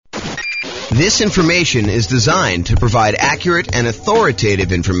This information is designed to provide accurate and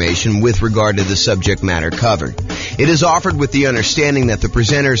authoritative information with regard to the subject matter covered. It is offered with the understanding that the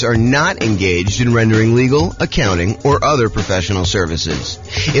presenters are not engaged in rendering legal, accounting, or other professional services.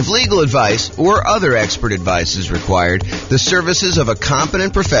 If legal advice or other expert advice is required, the services of a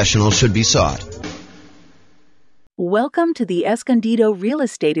competent professional should be sought. Welcome to the Escondido Real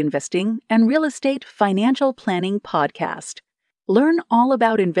Estate Investing and Real Estate Financial Planning Podcast. Learn all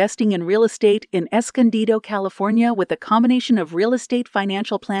about investing in real estate in Escondido, California with a combination of real estate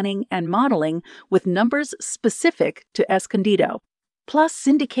financial planning and modeling with numbers specific to Escondido, plus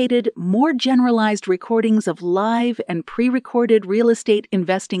syndicated, more generalized recordings of live and pre-recorded real estate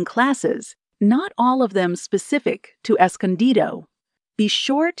investing classes, not all of them specific to Escondido. Be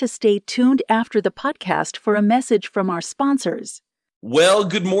sure to stay tuned after the podcast for a message from our sponsors. Well,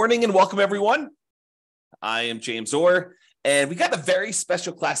 good morning and welcome, everyone. I am James Orr, and we got a very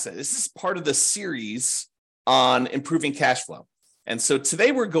special class today. This is part of the series on improving cash flow. And so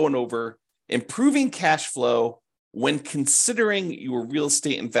today we're going over improving cash flow when considering your real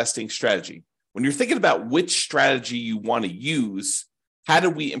estate investing strategy. When you're thinking about which strategy you want to use, how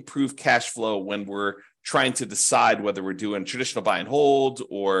do we improve cash flow when we're trying to decide whether we're doing traditional buy and hold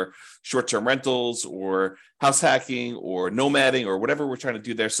or short-term rentals or house hacking or nomading or whatever we're trying to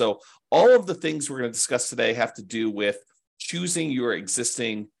do there. So all of the things we're going to discuss today have to do with choosing your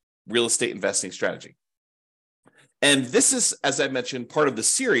existing real estate investing strategy. And this is, as I mentioned, part of the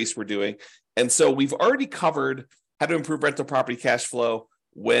series we're doing. And so we've already covered how to improve rental property cash flow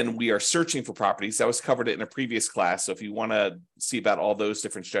when we are searching for properties. That was covered in a previous class. So if you want to see about all those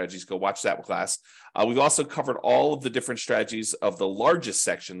different strategies, go watch that class. We've also covered all of the different strategies of the largest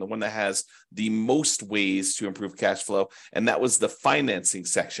section, the one that has the most ways to improve cash flow. And that was the financing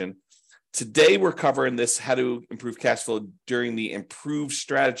section. Today, we're covering this, how to improve cash flow during the improved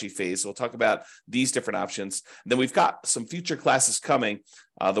strategy phase. We'll talk about these different options. And then we've got some future classes coming.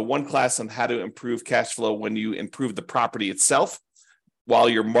 The one class on how to improve cash flow when you improve the property itself, while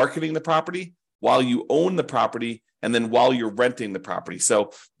you're marketing the property, while you own the property, and then while you're renting the property.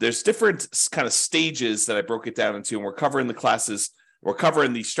 So there's different kind of stages that I broke it down into, and we're covering the classes. We're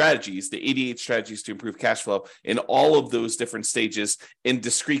covering the strategies, the 88 strategies to improve cash flow in all of those different stages in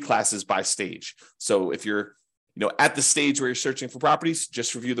discrete classes by stage. So if you're at the stage where you're searching for properties,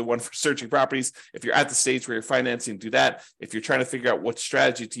 just review the one for searching properties. If you're at the stage where you're financing, do that. If you're trying to figure out what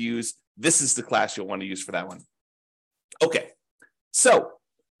strategy to use, this is the class you'll want to use for that one. Okay, so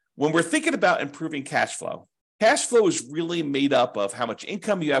when we're thinking about improving cash flow is really made up of how much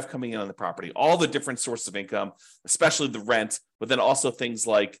income you have coming in on the property, all the different sources of income, especially the rent, but then also things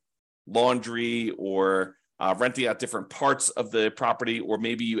like laundry or renting out different parts of the property, or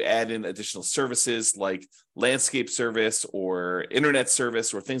maybe you add in additional services like landscape service or internet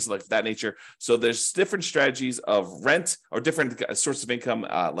service or things like that nature. So there's different strategies of rent or different sources of income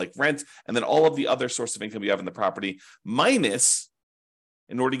like rent, and then all of the other sources of income you have in the property, minus,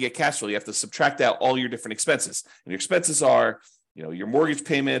 in order to get cash flow, you have to subtract out all your different expenses. And your expenses are, your mortgage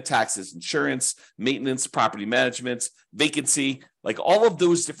payment, taxes, insurance, maintenance, property management, vacancy, like all of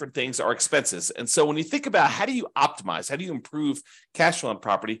those different things are expenses. And so when you think about how do you optimize, how do you improve cash flow on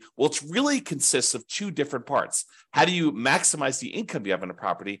property? Well, it really consists of two different parts. How do you maximize the income you have on a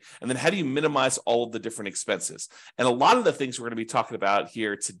property? And then how do you minimize all of the different expenses? And a lot of the things we're going to be talking about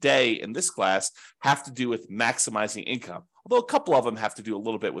here today in this class have to do with maximizing income. Although a couple of them have to do a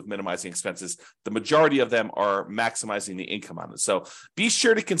little bit with minimizing expenses, the majority of them are maximizing the income on it. So be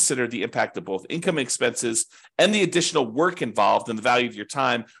sure to consider the impact of both income and expenses and the additional work involved and the value of your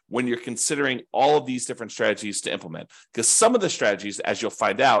time when you're considering all of these different strategies to implement. Because some of the strategies, as you'll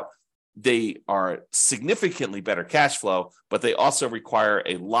find out, they are significantly better cash flow, but they also require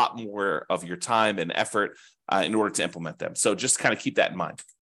a lot more of your time and effort in order to implement them. So just kind of keep that in mind.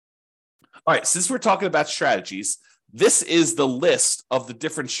 All right, since we're talking about strategies, this is the list of the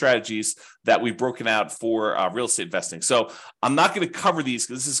different strategies that we've broken out for real estate investing. So I'm not going to cover these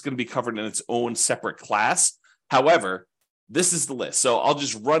because this is going to be covered in its own separate class. However, this is the list. So I'll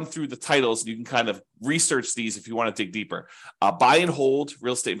just run through the titles and you can kind of research these if you want to dig deeper. Buy and hold,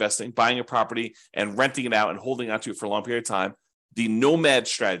 real estate investing, buying a property and renting it out and holding onto it for a long period of time. The nomad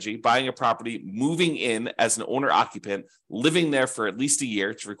strategy, buying a property, moving in as an owner-occupant, living there for at least a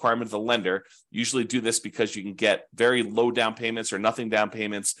year. It's a requirement of the lender. Usually do this because you can get very low down payments or nothing down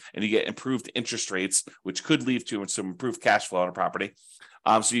payments, and you get improved interest rates, which could lead to some improved cash flow on a property.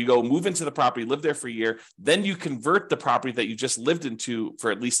 So you go move into the property, live there for a year, then you convert the property that you just lived into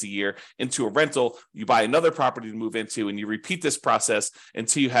for at least a year into a rental. You buy another property to move into, and you repeat this process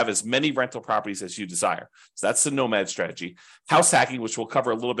until you have as many rental properties as you desire. So that's the nomad strategy. House hacking, which we'll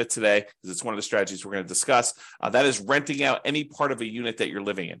cover a little bit today, because it's one of the strategies we're going to discuss. That is renting out any part of a unit that you're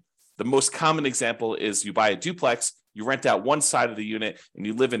living in. The most common example is you buy a duplex, you rent out one side of the unit, and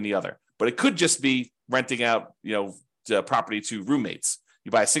you live in the other. But it could just be renting out, the property to roommates. You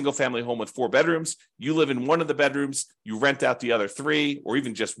buy a single family home with 4 bedrooms, you live in one of the bedrooms, you rent out the other 3 or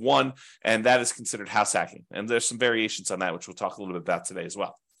even just one, and that is considered house hacking. And there's some variations on that, which we'll talk a little bit about today as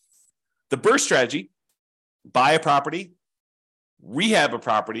well. The BRRRR strategy: buy a property, rehab a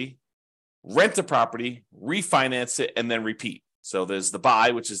property, rent a property, refinance it, and then repeat. So there's the buy,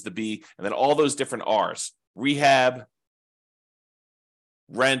 which is the B, and then all those different R's: rehab,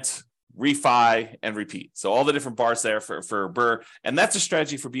 rent, refi, and repeat. So all the different bars there for BRRRR. And that's a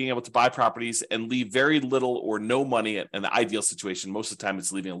strategy for being able to buy properties and leave very little or no money in the ideal situation. Most of the time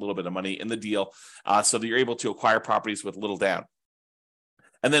it's leaving a little bit of money in the deal, so that you're able to acquire properties with little down.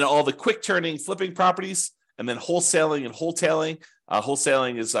 And then all the quick turning, flipping properties, and then wholesaling and wholetailing.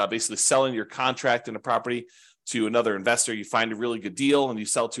 Wholesaling is basically selling your contract in a property to another investor. You find a really good deal and you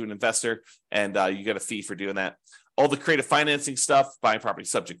sell to an investor, and you get a fee for doing that. All the creative financing stuff: buying property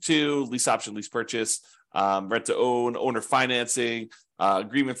subject to, lease option, lease purchase, rent to own, owner financing,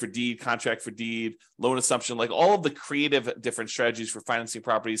 agreement for deed, contract for deed, loan assumption, like all of the creative different strategies for financing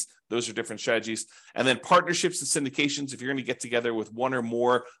properties. Those are different strategies. And then partnerships and syndications: if you're going to get together with one or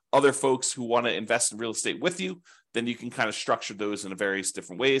more other folks who want to invest in real estate with you, then you can kind of structure those in various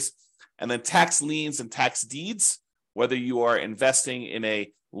different ways. And then tax liens and tax deeds: whether you are investing in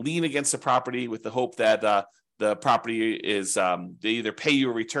a lien against a property with the hope that the property is, they either pay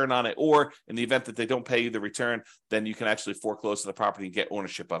you a return on it, or in the event that they don't pay you the return, then you can actually foreclose to the property and get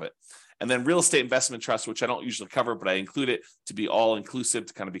ownership of it. And then real estate investment trust, which I don't usually cover, but I include it to be all inclusive,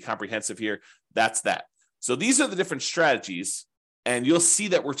 to kind of be comprehensive here. That's that. So these are the different strategies. And you'll see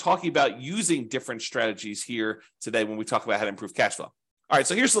that we're talking about using different strategies here today when we talk about how to improve cash flow. All right,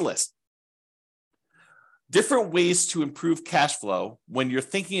 so here's the list. Different ways to improve cash flow when you're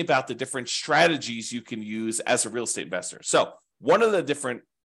thinking about the different strategies you can use as a real estate investor. So one of the different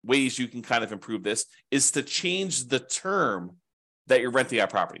ways you can kind of improve this is to change the term that you're renting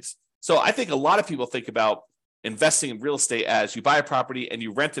out properties. So I think a lot of people think about investing in real estate as you buy a property and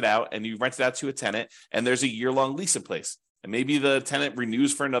you rent it out, and you rent it out to a tenant, and there's a year-long lease in place. And maybe the tenant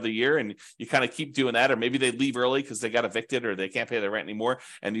renews for another year, and you kind of keep doing that, or maybe they leave early because they got evicted or they can't pay their rent anymore,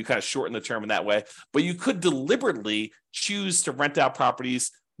 and you kind of shorten the term in that way. But you could deliberately choose to rent out properties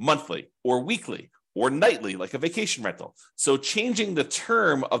monthly or weekly or nightly, like a vacation rental. So changing the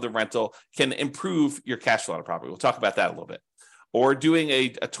term of the rental can improve your cash flow on a property. We'll talk about that a little bit. Or doing a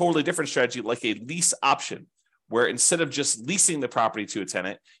totally different strategy, like a lease option, where instead of just leasing the property to a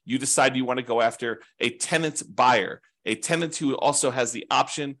tenant, you decide you want to go after a tenant buyer, a tenant who also has the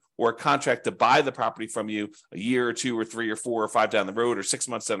option or a contract to buy the property from you a year or 2 or 3 or 4 or 5 down the road, or 6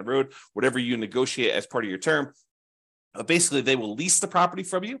 months down the road, whatever you negotiate as part of your term. Basically, they will lease the property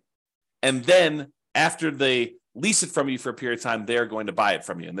from you, and then after they lease it from you for a period of time, they're going to buy it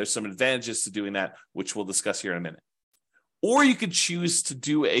from you. And there's some advantages to doing that, which we'll discuss here in a minute. Or you could choose to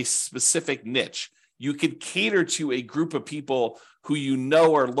do a specific niche. You could cater to a group of people who you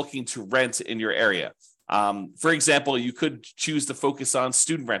know are looking to rent in your area. For example, you could choose to focus on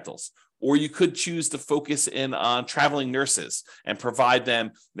student rentals, or you could choose to focus in on traveling nurses and provide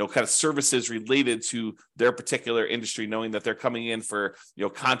them, kind of services related to their particular industry, knowing that they're coming in for,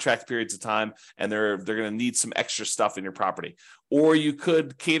 contract periods of time, and they're going to need some extra stuff in your property. Or you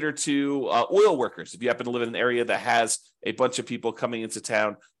could cater to oil workers if you happen to live in an area that has a bunch of people coming into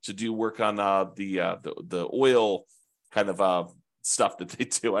town to do work on the oil kind of stuff that they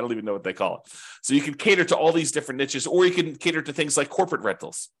do. I don't even know what they call it. So you can cater to all these different niches, or you can cater to things like corporate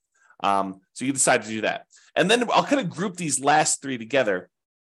rentals. So you decide to do that. And then I'll kind of group these last 3 together.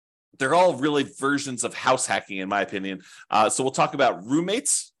 They're all really versions of house hacking, in my opinion. So we'll talk about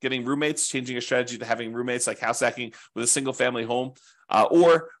roommates, getting roommates, changing your strategy to having roommates, like house hacking with a single family home,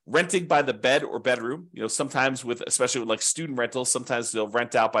 or renting by the bed or bedroom. Sometimes especially with like student rentals, sometimes they'll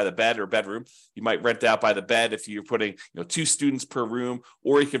rent out by the bed or bedroom. You might rent out by the bed if you're putting 2 students per room,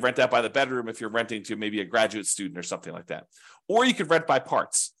 or you could rent out by the bedroom if you're renting to maybe a graduate student or something like that. Or you could rent by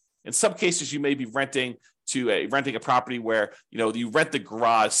parts. In some cases, you may be renting, to renting a property where, you rent the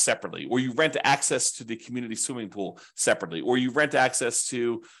garage separately, or you rent access to the community swimming pool separately, or you rent access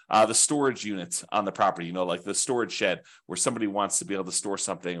to the storage units on the property, like the storage shed where somebody wants to be able to store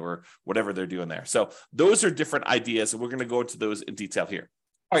something or whatever they're doing there. So those are different ideas, and we're going to go into those in detail here.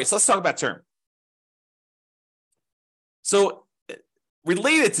 All right, so let's talk about term. So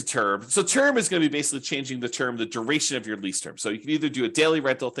related to term, so term is going to be basically changing the duration of your lease term. So you can either do a daily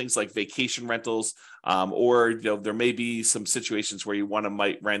rental, things like vacation rentals, or there may be some situations where you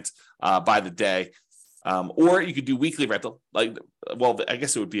might rent by the day, or you could do weekly rental. I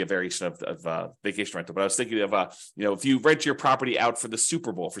guess it would be a variation of vacation rental. But I was thinking of if you rent your property out for the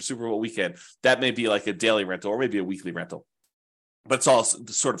Super Bowl weekend, that may be like a daily rental or maybe a weekly rental. But it's all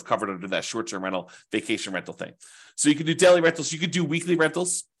sort of covered under that short-term rental, vacation rental thing. So you can do daily rentals. You could do weekly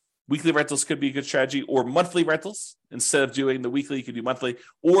rentals. Weekly rentals could be a good strategy, or monthly rentals. Instead of doing the weekly, you could do monthly.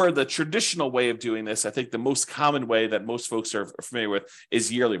 Or the traditional way of doing this, I think the most common way that most folks are familiar with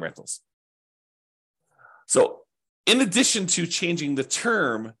is yearly rentals. So in addition to changing the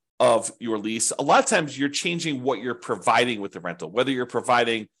term of your lease, a lot of times you're changing what you're providing with the rental, whether you're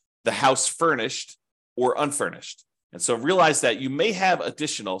providing the house furnished or unfurnished. And so realize that you may have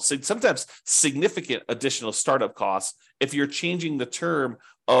sometimes significant additional startup costs if you're changing the term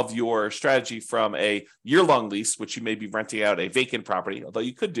of your strategy from a year-long lease, which you may be renting out a vacant property, although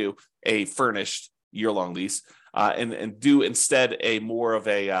you could do a furnished year-long lease, and do instead a more of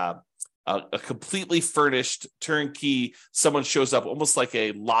a completely furnished turnkey. Someone shows up almost like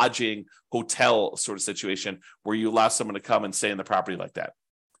a lodging hotel sort of situation where you allow someone to come and stay in the property like that.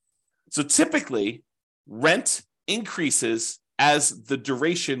 So typically, rent increases as the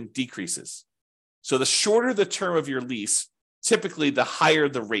duration decreases. So the shorter the term of your lease, typically the higher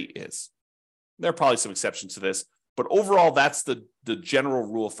the rate is. There are probably some exceptions to this, but overall, that's the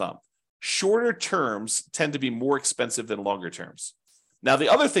general rule of thumb. Shorter terms tend to be more expensive than longer terms. Now, the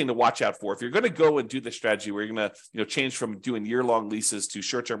other thing to watch out for, if you're going to go and do this strategy where you're going to change from doing year-long leases to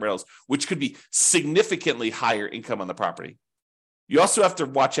short-term rentals, which could be significantly higher income on the property, you also have to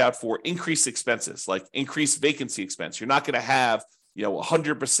watch out for increased expenses, like increased vacancy expense. You're not going to have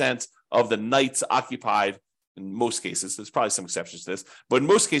 100% of the nights occupied in most cases. There's probably some exceptions to this, but in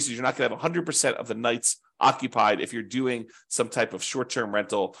most cases, you're not going to have 100% of the nights occupied if you're doing some type of short-term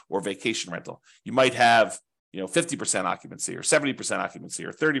rental or vacation rental. You might have 50% occupancy or 70% occupancy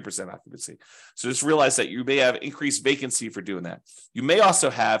or 30% occupancy. So just realize that you may have increased vacancy for doing that. You may also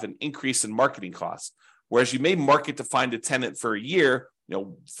have an increase in marketing costs. Whereas you may market to find a tenant for a year,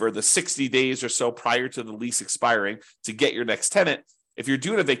 for the 60 days or so prior to the lease expiring to get your next tenant. If you're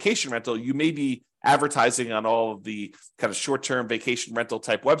doing a vacation rental, you may be advertising on all of the kind of short-term vacation rental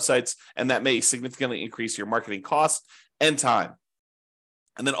type websites, and that may significantly increase your marketing costs and time.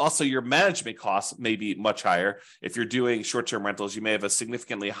 And then also your management costs may be much higher. If you're doing short-term rentals, you may have a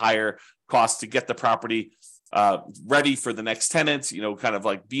significantly higher cost to get the property ready for the next tenant, kind of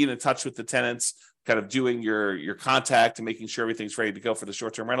like being in touch with the tenants, kind of doing your contact and making sure everything's ready to go for the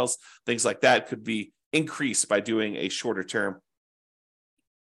short-term rentals. Things like that could be increased by doing a shorter term.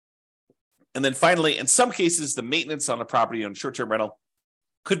 And then finally, in some cases, the maintenance on a property on short-term rental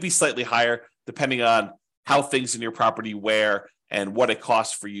could be slightly higher depending on how things in your property wear and what it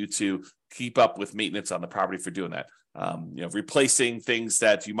costs for you to keep up with maintenance on the property for doing that. Replacing things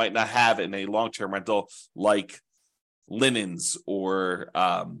that you might not have in a long-term rental, like linens or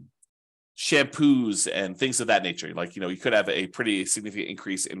shampoos and things of that nature. Like, you could have a pretty significant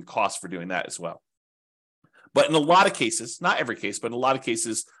increase in cost for doing that as well. But in a lot of cases, not every case, but in a lot of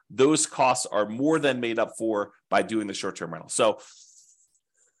cases, those costs are more than made up for by doing the short-term rental. So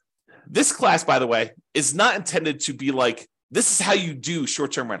this class, by the way, is not intended to be like, this is how you do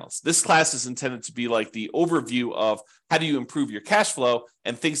short-term rentals. This class is intended to be like the overview of how do you improve your cash flow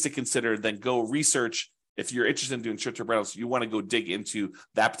and things to consider, then go research. If you're interested in doing short-term rentals, you want to go dig into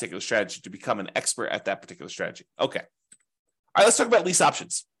that particular strategy to become an expert at that particular strategy. Okay. All right, let's talk about lease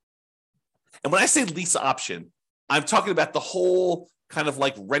options. And when I say lease option, I'm talking about the whole kind of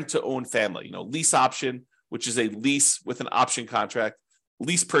like rent-to-own family. Lease option, which is a lease with an option contract.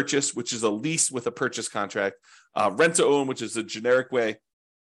 Lease purchase, which is a lease with a purchase contract. Rent-to-own, which is a generic way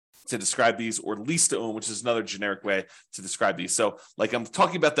to describe these, or lease-to-own, which is another generic way to describe these. So like I'm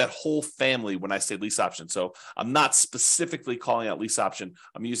talking about that whole family when I say lease option. So I'm not specifically calling out lease option.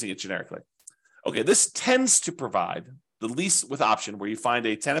 I'm using it generically. Okay, this tends to provide the lease with option where you find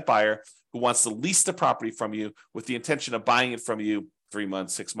a tenant buyer who wants to lease the property from you with the intention of buying it from you 3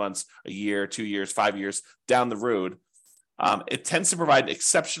 months, 6 months, a year, 2 years, 5 years down the road. It tends to provide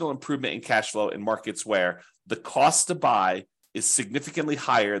exceptional improvement in cash flow in markets where the cost to buy is significantly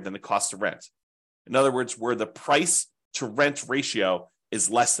higher than the cost to rent. In other words, where the price to rent ratio is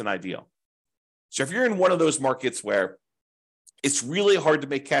less than ideal. So if you're in one of those markets where it's really hard to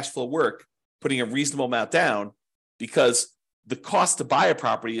make cash flow work, putting a reasonable amount down, because the cost to buy a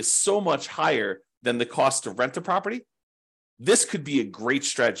property is so much higher than the cost to rent a property, this could be a great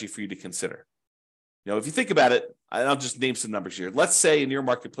strategy for you to consider. If you think about it, and I'll just name some numbers here. Let's say in your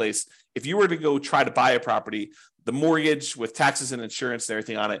marketplace, if you were to go try to buy a property, the mortgage with taxes and insurance and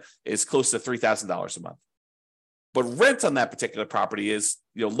everything on it is close to $3,000 a month. But rent on that particular property is,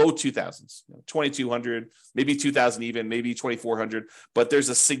 low 2000s, 2,200, maybe 2,000 even, maybe 2,400. But there's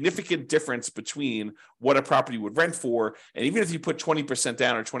a significant difference between what a property would rent for, and even if you put 20%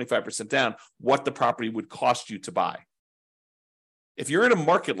 down or 25% down, what the property would cost you to buy. If you're in a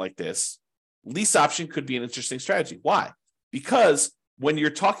market like this, lease option could be an interesting strategy. Why? Because when you're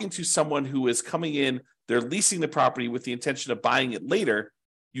talking to someone who is coming in, they're leasing the property with the intention of buying it later,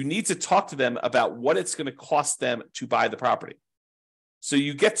 you need to talk to them about what it's going to cost them to buy the property. So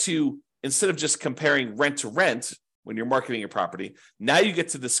you get to, instead of just comparing rent to rent when you're marketing your property, now you get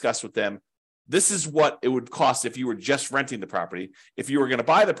to discuss with them, this is what it would cost if you were just renting the property. If you were going to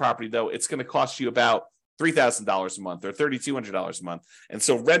buy the property, though, it's going to cost you about $3,000 a month or $3,200 a month. And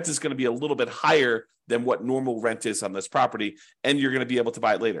so rent is going to be a little bit higher than what normal rent is on this property, and you're going to be able to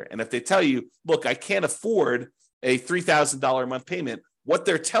buy it later. And if they tell you, look, I can't afford a $3,000 a month payment, what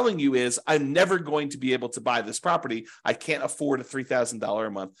they're telling you is, I'm never going to be able to buy this property. I can't afford a $3,000 a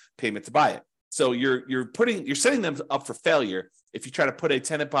month payment to buy it. So you're setting them up for failure if you try to put a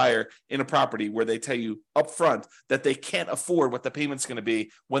tenant buyer in a property where they tell you up front that they can't afford what the payment's going to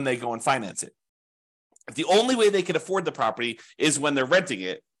be when they go and finance it. If the only way they can afford the property is when they're renting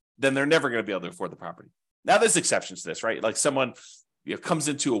it, then they're never going to be able to afford the property. Now, there's exceptions to this, right? Like someone comes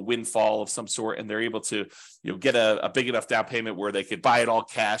into a windfall of some sort and they're able to get a big enough down payment where they could buy it all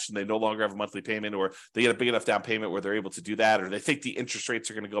cash and they no longer have a monthly payment, or they get a big enough down payment where they're able to do that, or they think the interest rates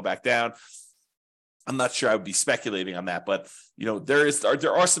are going to go back down. I'm not sure I would be speculating on that, but there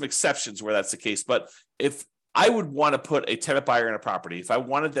are some exceptions where that's the case. But if I would want to put a tenant buyer in a property, if I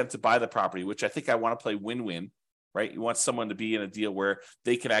wanted them to buy the property, which I think I want to play win-win, right? You want someone to be in a deal where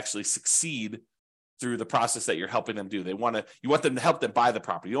they can actually succeed through the process that you're helping them do. You want them to help them buy the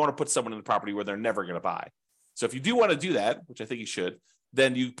property. You don't want to put someone in the property where they're never going to buy. So if you do want to do that, which I think you should,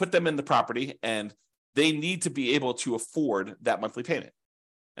 then you put them in the property and they need to be able to afford that monthly payment.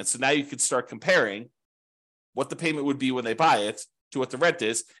 And so now you could start comparing what the payment would be when they buy it to what the rent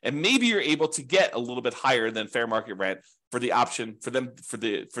is, and maybe you're able to get a little bit higher than fair market rent for the option for them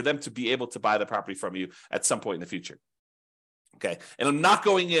to be able to buy the property from you at some point in the future. Okay. And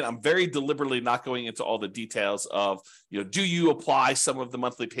I'm very deliberately not going into all the details of, do you apply some of the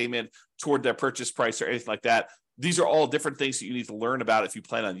monthly payment toward their purchase price or anything like that? These are all different things that you need to learn about if you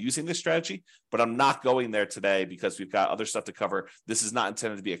plan on using this strategy, but I'm not going there today because we've got other stuff to cover. This is not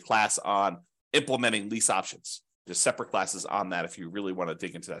intended to be a class on implementing lease options. There's separate classes on that if you really want to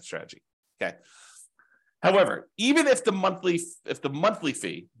dig into that strategy. Okay. However, even if the monthly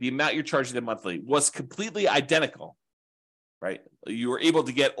fee, the amount you're charging them monthly, was completely identical, right? You were able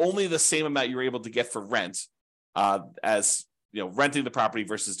to get only the same amount you were able to get for rent as renting the property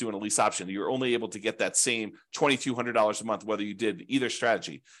versus doing a lease option. You were only able to get that same $2,200 a month, whether you did either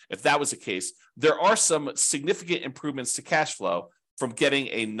strategy. If that was the case, there are some significant improvements to cash flow from getting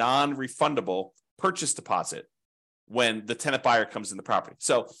a non-refundable purchase deposit when the tenant buyer comes in the property.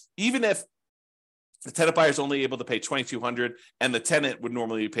 So even if the tenant buyer is only able to pay $2,200 and the tenant would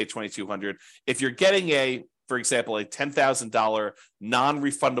normally pay $2,200, if you're getting for example, a $10,000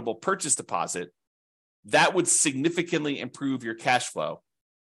 non-refundable purchase deposit, that would significantly improve your cash flow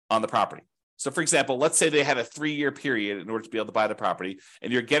on the property. So for example, let's say they had a 3-year period in order to be able to buy the property,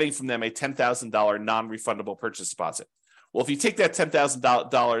 and you're getting from them a $10,000 non-refundable purchase deposit. Well, if you take that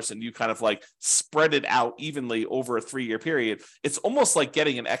 $10,000 and you kind of like spread it out evenly over a 3-year period, it's almost like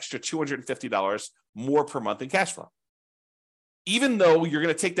getting an extra $250 more per month in cash flow. Even though you're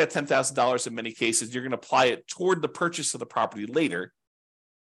going to take that $10,000 in many cases, you're going to apply it toward the purchase of the property later.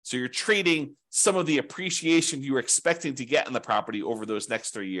 So you're trading some of the appreciation you were expecting to get in the property over those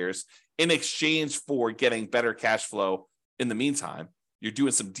next 3 years in exchange for getting better cash flow in the meantime. You're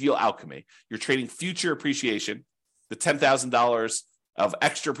doing some deal alchemy. You're trading future appreciation, the $10,000 of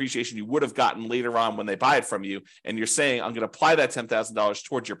extra appreciation you would have gotten later on when they buy it from you. And you're saying, I'm going to apply that $10,000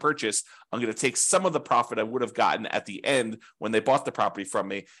 towards your purchase. I'm going to take some of the profit I would have gotten at the end when they bought the property from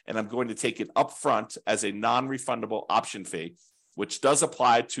me, and I'm going to take it up front as a non-refundable option fee, which does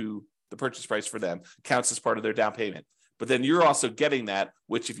apply to the purchase price for them, counts as part of their down payment. But then you're also getting that,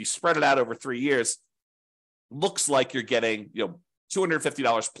 which if you spread it out over 3 years, looks like you're getting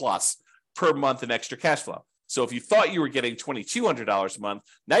 $250 plus per month in extra cash flow. So if you thought you were getting $2,200 a month,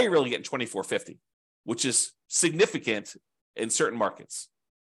 now you're really getting $2,450, which is significant in certain markets,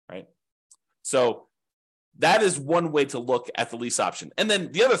 right? So that is one way to look at the lease option. And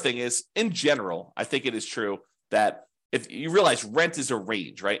then the other thing is, in general, I think it is true that if you realize rent is a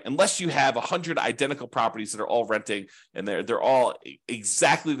range, right? Unless you have 100 identical properties that are all renting and they're all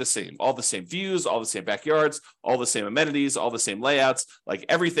exactly the same, all the same views, all the same backyards, all the same amenities, all the same layouts, like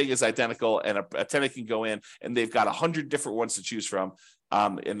everything is identical, and a tenant can go in and they've got 100 different ones to choose from.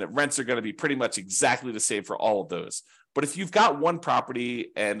 And the rents are going to be pretty much exactly the same for all of those. But if you've got one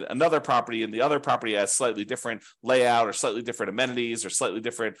property and another property, and the other property has slightly different layout or slightly different amenities or slightly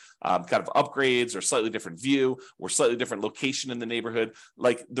different kind of upgrades or slightly different view or slightly different location in the neighborhood,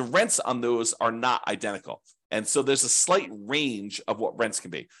 like the rents on those are not identical. And so there's a slight range of what rents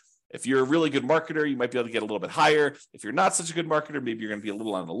can be. If you're a really good marketer, you might be able to get a little bit higher. If you're not such a good marketer, maybe you're going to be a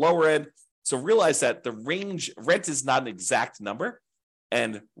little on the lower end. So realize that the rent is not an exact number,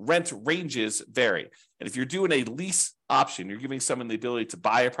 and rent ranges vary. And if you're doing a lease option, you're giving someone the ability to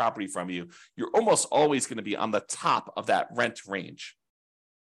buy a property from you, you're almost always going to be on the top of that rent range.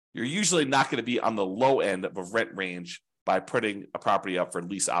 You're usually not going to be on the low end of a rent range by putting a property up for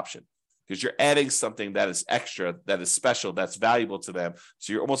lease option, because you're adding something that is extra, that is special, that's valuable to them.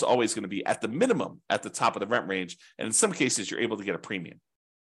 So you're almost always going to be at the minimum at the top of the rent range. And in some cases, you're able to get a premium.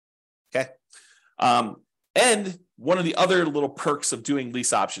 Okay. And one of the other little perks of doing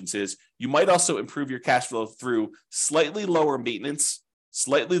lease options is you might also improve your cash flow through slightly lower maintenance,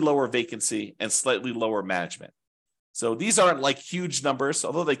 slightly lower vacancy, and slightly lower management. So these aren't like huge numbers,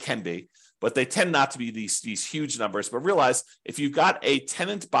 although they can be, but they tend not to be these huge numbers. But realize if you've got a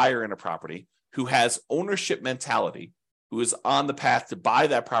tenant buyer in a property who has ownership mentality, who is on the path to buy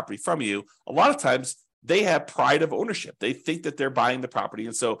that property from you, a lot of times they have pride of ownership. They think that they're buying the property,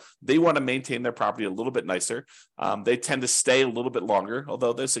 and so they want to maintain their property a little bit nicer. They tend to stay a little bit longer,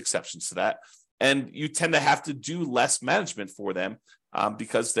 although there's exceptions to that. And you tend to have to do less management for them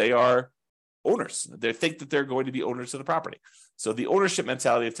because they are owners. They think that they're going to be owners of the property. So the ownership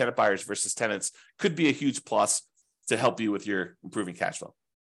mentality of tenant buyers versus tenants could be a huge plus to help you with your improving cash flow.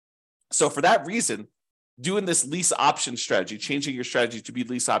 So for that reason, doing this lease option strategy, changing your strategy to be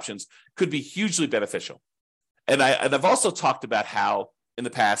lease options, could be hugely beneficial. And I've also talked about how in the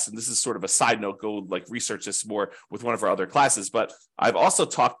past, and this is sort of a side note, go like research this more with one of our other classes, but I've also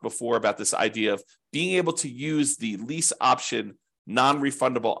talked before about this idea of being able to use the lease option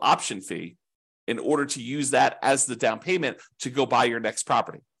non-refundable option fee in order to use that as the down payment to go buy your next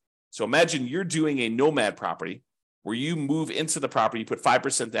property. So imagine you're doing a nomad property where you move into the property, you put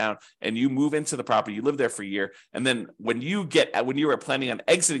 5% down, and you move into the property, you live there for a year, and then when you are planning on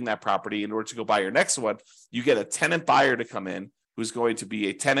exiting that property in order to go buy your next one, you get a tenant buyer to come in who's going to be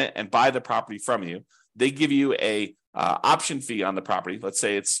a tenant and buy the property from you. They give you a option fee on the property. Let's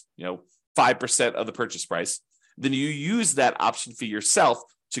say it's 5% of the purchase price. Then you use that option fee yourself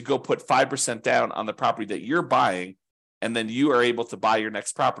to go put 5% down on the property that you're buying, and then you are able to buy your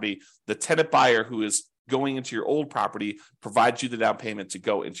next property. The tenant buyer who is going into your old property provides you the down payment to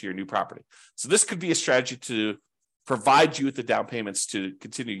go into your new property. So this could be a strategy to provide you with the down payments to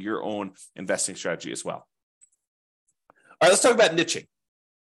continue your own investing strategy as well. All right, let's talk about niching.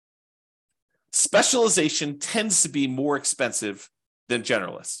 Specialization tends to be more expensive than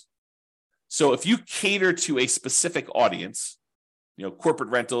generalists. So if you cater to a specific audience, corporate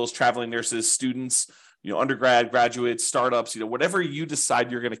rentals, traveling nurses, students, undergrad, graduates, startups, whatever you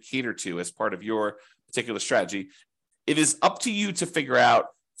decide you're going to cater to as part of your particular strategy, it is up to you to figure out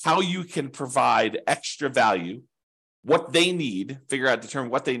how you can provide extra value, what they need,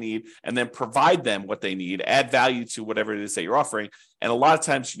 determine what they need, and then provide them what they need, add value to whatever it is that you're offering. And a lot of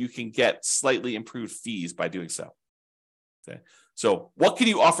times you can get slightly improved fees by doing so. Okay. So what can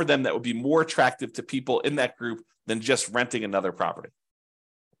you offer them that would be more attractive to people in that group than just renting another property?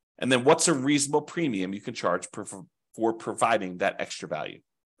 And then what's a reasonable premium you can charge for providing that extra value?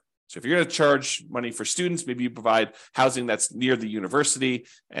 So if you're going to charge money for students, maybe you provide housing that's near the university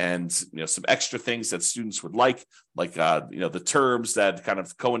and some extra things that students would like the terms that kind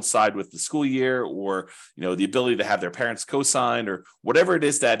of coincide with the school year, or the ability to have their parents co-sign, or whatever it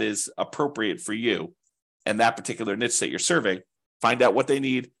is that is appropriate for you and that particular niche that you're serving. Find out what they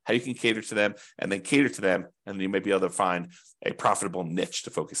need, how you can cater to them, and then cater to them, and then you might be able to find a profitable niche to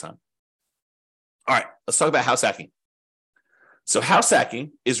focus on. All right, let's talk about house hacking. So house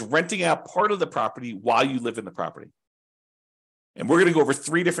hacking is renting out part of the property while you live in the property. And we're going to go over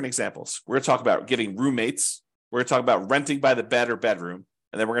 3 different examples. We're going to talk about getting roommates. We're going to talk about renting by the bed or bedroom.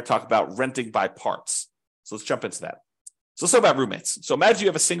 And then we're going to talk about renting by parts. So let's jump into that. So let's talk about roommates. So imagine you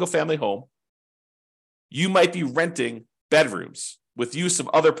have a single family home. You might be renting bedrooms with use of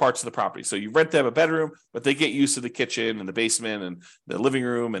other parts of the property. So you rent them a bedroom, but they get use of the kitchen and the basement and the living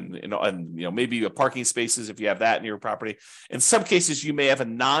room and maybe a parking spaces if you have that in your property. In some cases, you may have a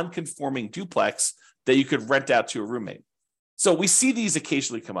non-conforming duplex that you could rent out to a roommate. So we see these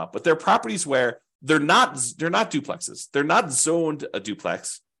occasionally come up, but they're properties where they're not duplexes. They're not zoned a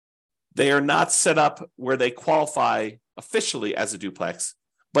duplex. They are not set up where they qualify officially as a duplex,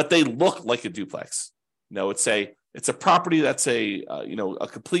 but they look like a duplex. It's a property that's a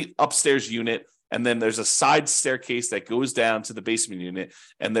complete upstairs unit, and then there's a side staircase that goes down to the basement unit,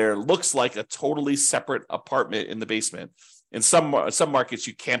 and there looks like a totally separate apartment in the basement. In some markets,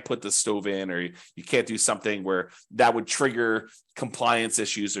 you can't put the stove in, or you can't do something where that would trigger compliance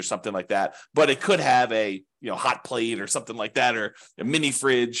issues or something like that. But it could have a hot plate or something like that, or a mini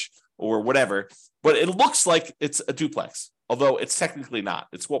fridge or whatever. But it looks like it's a duplex, although it's technically not.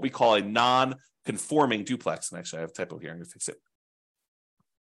 It's what we call a non-conforming duplex. And actually, I have a typo here. I'm going to fix it.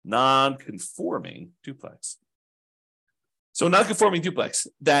 Non-conforming duplex. So non-conforming duplex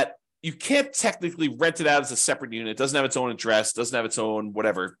that you can't technically rent it out as a separate unit. It doesn't have its own address, doesn't have its own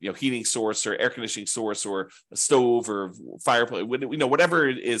whatever, heating source or air conditioning source or a stove or fireplace, whatever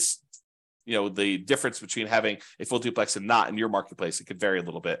it is, the difference between having a full duplex and not in your marketplace, it could vary a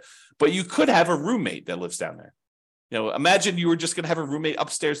little bit. But you could have a roommate that lives down there. Imagine you were just going to have a roommate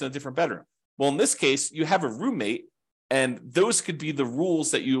upstairs in a different bedroom. Well, in this case, you have a roommate, and those could be the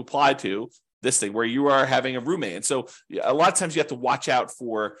rules that you apply to this thing where you are having a roommate. And so a lot of times you have to watch out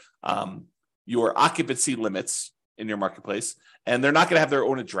for your occupancy limits in your marketplace, and they're not going to have their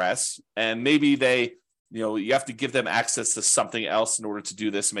own address. And maybe you have to give them access to something else in order to do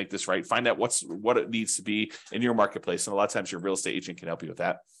this, make this right. Find out what it needs to be in your marketplace. And a lot of times your real estate agent can help you with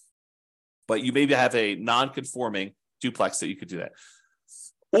that. But you maybe have a non-conforming duplex that you could do that.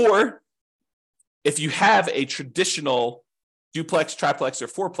 Or if you have a traditional duplex, triplex, or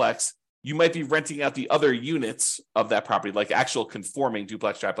fourplex, you might be renting out the other units of that property, like actual conforming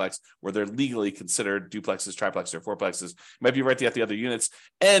duplex, triplex, where they're legally considered duplexes, triplexes, or fourplexes. You might be renting out the other units.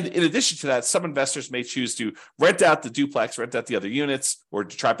 And in addition to that, some investors may choose to rent out the duplex, rent out the other units, or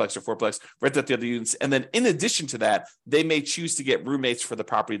triplex or fourplex, rent out the other units. And then in addition to that, they may choose to get roommates for the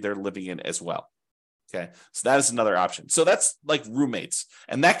property they're living in as well. Okay, so that is another option. So that's like roommates.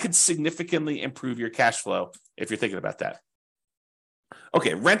 And that could significantly improve your cash flow if you're thinking about that.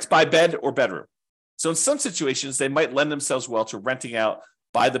 Okay, rent by bed or bedroom. So in some situations, they might lend themselves well to renting out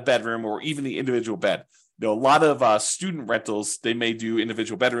by the bedroom or even the individual bed. A lot of student rentals, they may do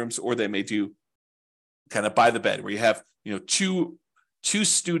individual bedrooms, or they may do kind of by the bed, where you have two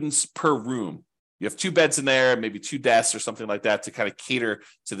students per room. You have two beds in there, maybe two desks or something like that to kind of cater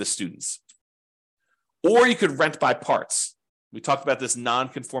to the students. Or you could rent by parts. We talked about this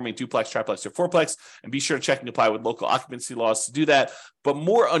non-conforming duplex, triplex, or fourplex, and be sure to check and comply with local occupancy laws to do that. But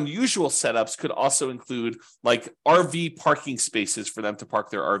more unusual setups could also include like RV parking spaces for them to park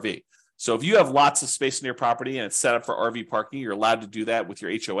their RV. So if you have lots of space in your property and it's set up for RV parking, you're allowed to do that with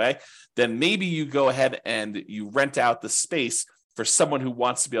your HOA, then maybe you go ahead and you rent out the space for someone who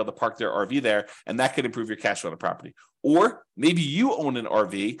wants to be able to park their RV there, and that could improve your cash flow on the property. Or maybe you own an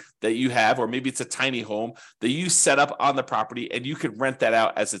RV that you have, or maybe it's a tiny home that you set up on the property, and you could rent that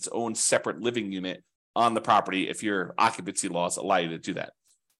out as its own separate living unit on the property if your occupancy laws allow you to do that.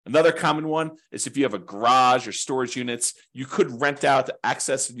 Another common one is if you have a garage or storage units, you could rent out the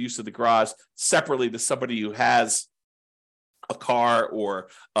access and use of the garage separately to somebody who has a car or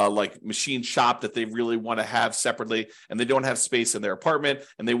like machine shop that they really want to have separately, and they don't have space in their apartment,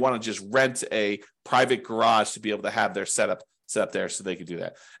 and they want to just rent a private garage to be able to have their setup there so they can do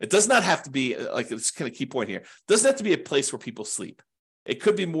that. It does not have to be, like, it's kind of key point here, it doesn't have to be a place where people sleep. It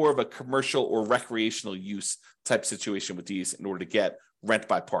could be more of a commercial or recreational use type situation with these in order to get rent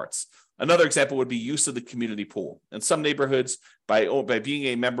by parts. Another example would be use of the community pool. In some neighborhoods, by being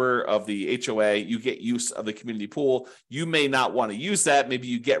a member of the HOA, you get use of the community pool. You may not want to use that. Maybe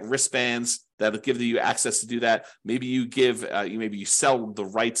you get wristbands that'll give you access to do that. Maybe you maybe you sell the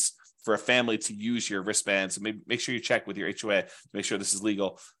rights for a family to use your wristbands. So maybe make sure you check with your HOA to make sure this is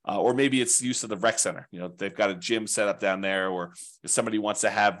legal. Or maybe it's use of the rec center. They've got a gym set up down there, or if somebody wants to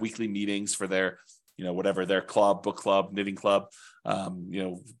have weekly meetings for their, whatever, their club, book club, knitting club,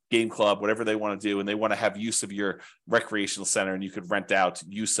 game club, whatever they want to do, and they want to have use of your recreational center, and you could rent out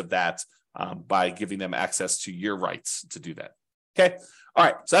use of that by giving them access to your rights to do that. Okay. All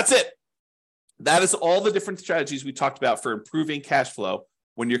right. So that's it. That is all the different strategies we talked about for improving cash flow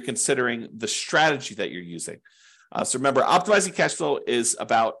when you're considering the strategy that you're using. So remember, optimizing cash flow is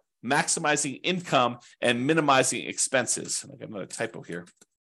about maximizing income and minimizing expenses. I got another typo here.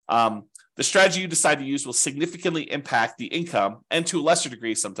 The strategy you decide to use will significantly impact the income and, to a lesser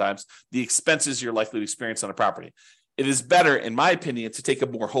degree sometimes, the expenses you're likely to experience on a property. It is better, in my opinion, to take a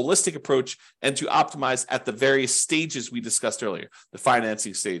more holistic approach and to optimize at the various stages we discussed earlier: the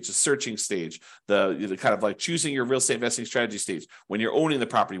financing stage, the searching stage, the kind of like choosing your real estate investing strategy stage, when you're owning the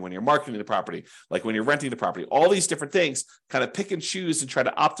property, when you're marketing the property, like when you're renting the property, all these different things. Kind of pick and choose and try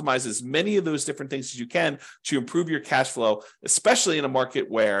to optimize as many of those different things as you can to improve your cash flow, especially in a market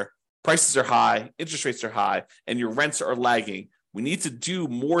where prices are high, interest rates are high, and your rents are lagging. We need to do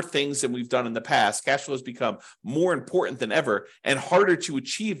more things than we've done in the past. Cash flow has become more important than ever and harder to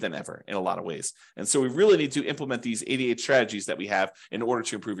achieve than ever in a lot of ways. And so we really need to implement these 88 strategies that we have in order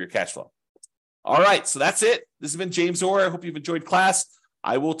to improve your cash flow. All right, so that's it. This has been James Orr. I hope you've enjoyed class.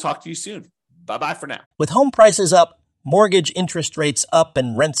 I will talk to you soon. Bye-bye for now. With home prices up, mortgage interest rates up,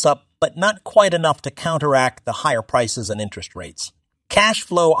 and rents up, but not quite enough to counteract the higher prices and interest rates, cash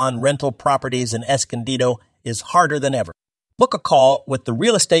flow on rental properties in Escondido is harder than ever. Book a call with the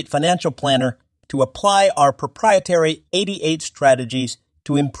Real Estate Financial Planner to apply our proprietary 88 strategies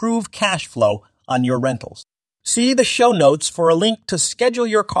to improve cash flow on your rentals. See the show notes for a link to schedule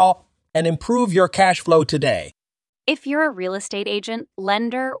your call and improve your cash flow today. If you're a real estate agent,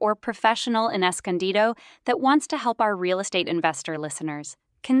 lender, or professional in Escondido that wants to help our real estate investor listeners,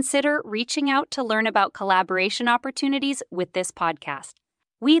 consider reaching out to learn about collaboration opportunities with this podcast.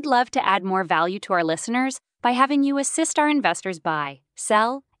 We'd love to add more value to our listeners by having you assist our investors buy,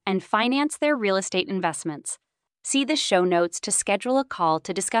 sell, and finance their real estate investments. See the show notes to schedule a call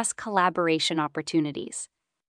to discuss collaboration opportunities.